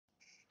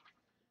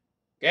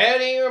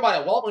Good evening,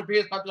 everybody. Welcome to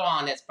Peter's Pumpkin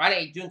on this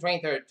Friday, June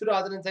 23rd,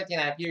 2017.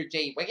 I'm Peter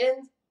J.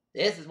 Wiggins.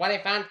 This is what I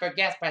found for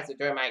gas prices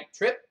during my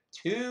trip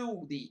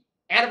to the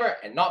Attleboro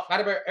and North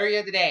Attleboro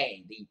area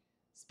today. The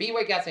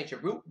Speedway gas station,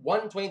 Route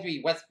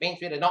 123, West Main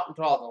Street in Norton,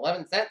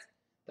 $2.11.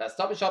 The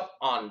Stop and Shop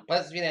on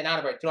Pleasant Street in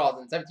Attleboro,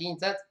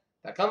 $2.17.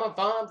 The Common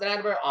Farms in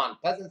Attleboro on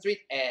Pleasant Street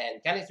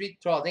and County Street,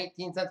 $2.18,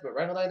 with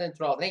regular and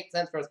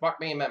 $2.08 for a Smart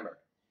Main member.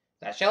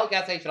 The Shell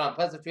gas station on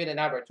Pleasant Street in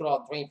Attleboro,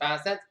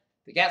 $2.25.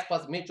 The Gas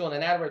Plus Mutual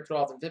in Attleboro,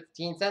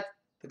 $2.15.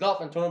 The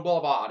Gulf and Tooner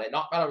Boulevard at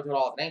North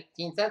Attleboro,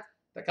 $2.19.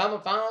 The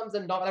Common Farms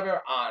in North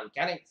Attleboro on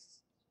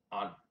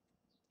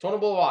Tooner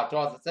Boulevard,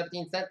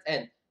 $2.17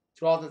 and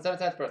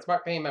 $2.07 for a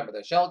Smart Pay member.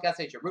 The Shell gas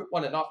station Route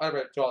 1 in North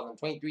Attleboro,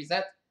 $2.23.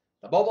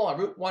 The Bobo on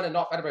Route 1 in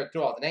North Attleboro,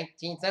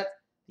 $2.19.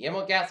 The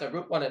Emerald Gas on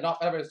Route 1 in North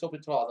Attleboro sold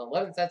for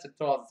 $2.11 and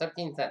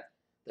 $2.17.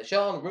 The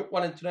Shell on Route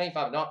 1 and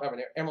 295 in North Attleboro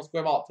near Emerald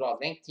Square Mall,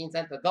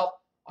 $2.18. The Gulf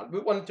on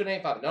Route 1 and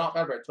 295 in North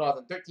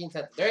Attleboro,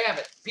 $2.13. There you have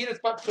it. Peter's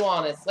Pump Tool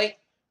on this late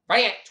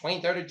Friday at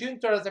 23rd of June,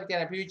 2017.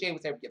 I'm Peter J.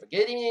 With give a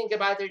good evening and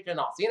goodbye to you, and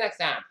I'll see you next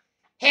time.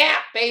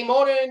 Happy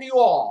morning to you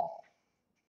all.